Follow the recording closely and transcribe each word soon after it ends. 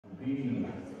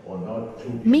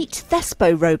Meet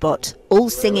Thespo Robot,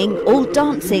 all singing, all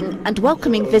dancing and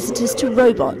welcoming visitors to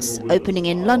Robots, opening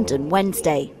in London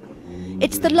Wednesday.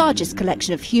 It's the largest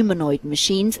collection of humanoid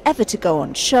machines ever to go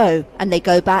on show, and they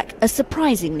go back a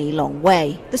surprisingly long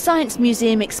way. The Science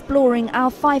Museum exploring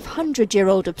our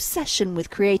 500-year-old obsession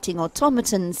with creating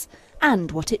automatons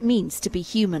and what it means to be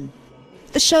human.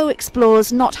 The show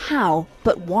explores not how,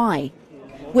 but why.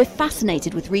 We're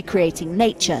fascinated with recreating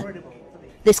nature.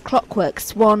 This clockwork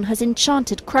swan has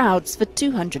enchanted crowds for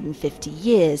 250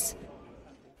 years.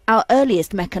 Our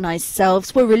earliest mechanized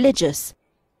selves were religious.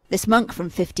 This monk from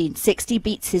 1560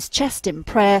 beats his chest in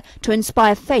prayer to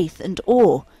inspire faith and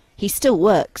awe. He still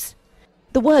works.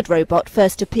 The word robot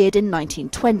first appeared in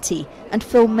 1920, and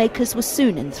filmmakers were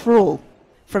soon in thrall,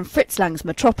 from Fritz Lang's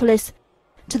Metropolis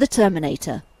to the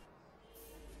Terminator.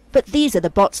 But these are the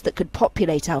bots that could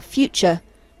populate our future,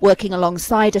 working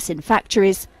alongside us in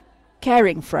factories,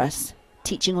 caring for us,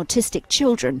 teaching autistic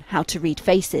children how to read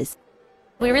faces.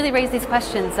 We really raise these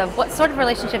questions of what sort of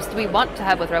relationships do we want to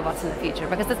have with robots in the future,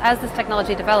 because as this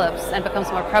technology develops and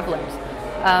becomes more prevalent,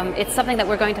 it's something that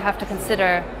we're going to have to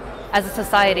consider as a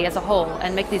society as a whole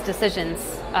and make these decisions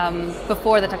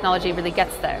before the technology really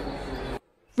gets there.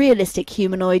 Realistic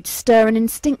humanoids stir an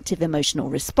instinctive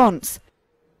emotional response.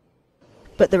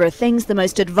 But there are things the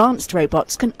most advanced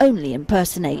robots can only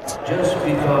impersonate. Just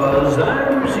because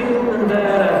I'm human,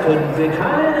 that I could be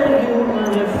kind of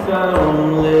human if I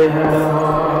only had a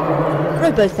heart.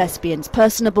 Robo-thespian's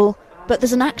personable, but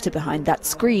there's an actor behind that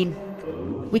screen.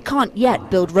 We can't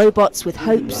yet build robots with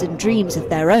hopes and dreams of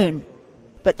their own,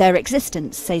 but their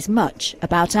existence says much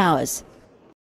about ours.